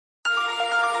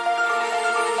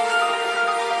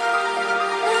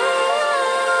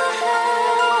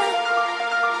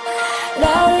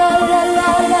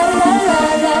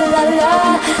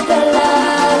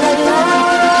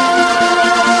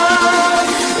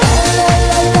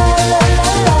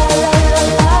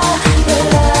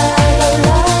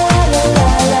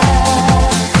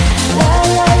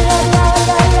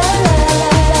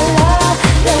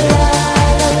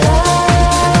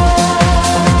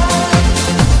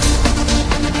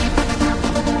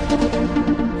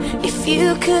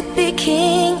You could be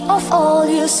king of all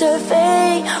you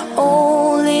survey,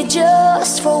 only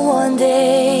just for one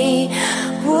day.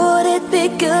 Would it be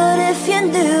good if you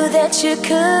knew that you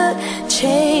could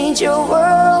change your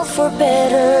world for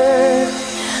better?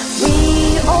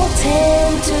 We all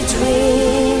tend to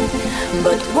dream,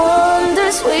 but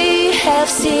wonders we have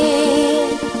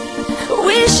seen.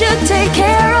 We should take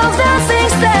care of the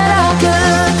things that are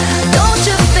good. Don't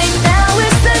you